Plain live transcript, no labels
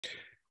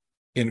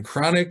In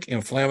chronic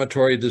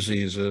inflammatory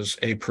diseases,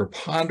 a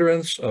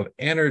preponderance of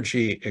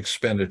energy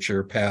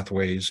expenditure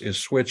pathways is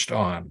switched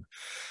on,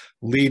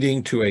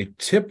 leading to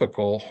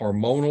typical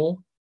hormonal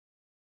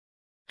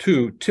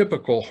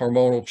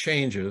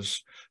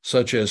changes,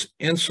 such as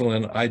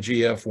insulin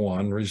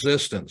IGF-1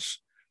 resistance.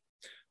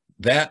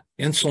 That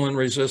insulin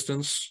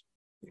resistance,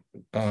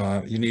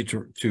 you need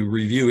to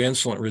review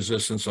insulin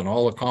resistance and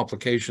all the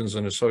complications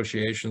and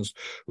associations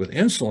with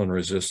insulin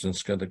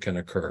resistance that can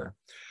occur.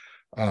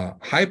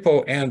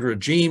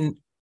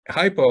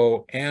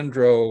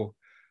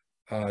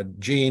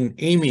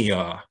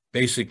 Hypoandrogenemia,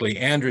 basically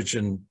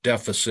androgen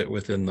deficit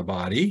within the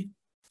body.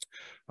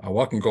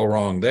 What can go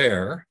wrong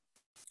there?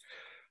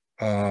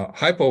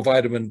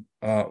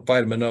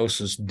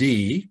 Hypovitaminosis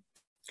D,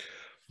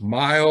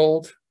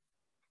 mild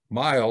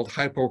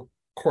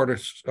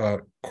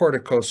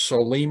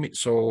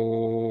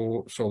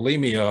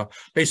hypocorticolemia,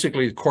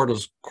 basically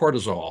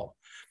cortisol.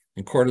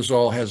 And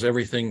cortisol has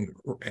everything,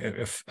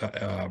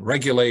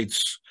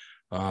 regulates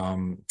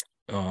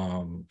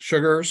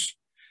sugars,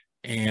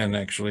 and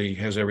actually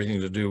has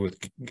everything to do with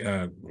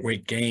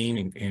weight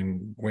gain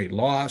and weight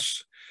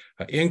loss.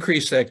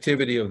 Increased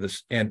activity of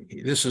this, and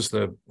this is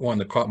the one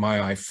that caught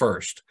my eye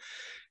first,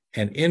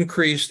 an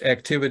increased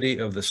activity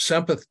of the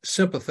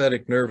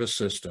sympathetic nervous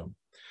system.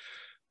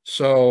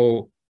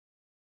 So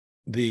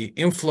the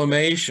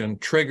inflammation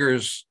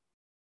triggers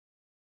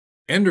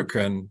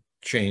endocrine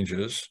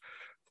changes,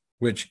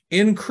 which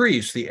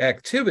increase the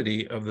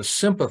activity of the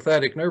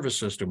sympathetic nervous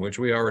system, which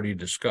we already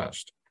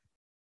discussed.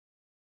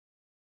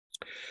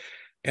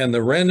 And the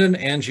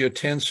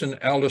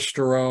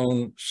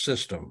renin-angiotensin-aldosterone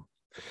system.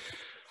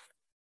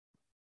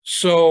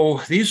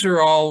 So these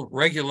are all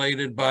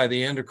regulated by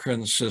the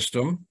endocrine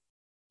system,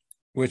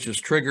 which is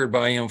triggered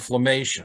by inflammation.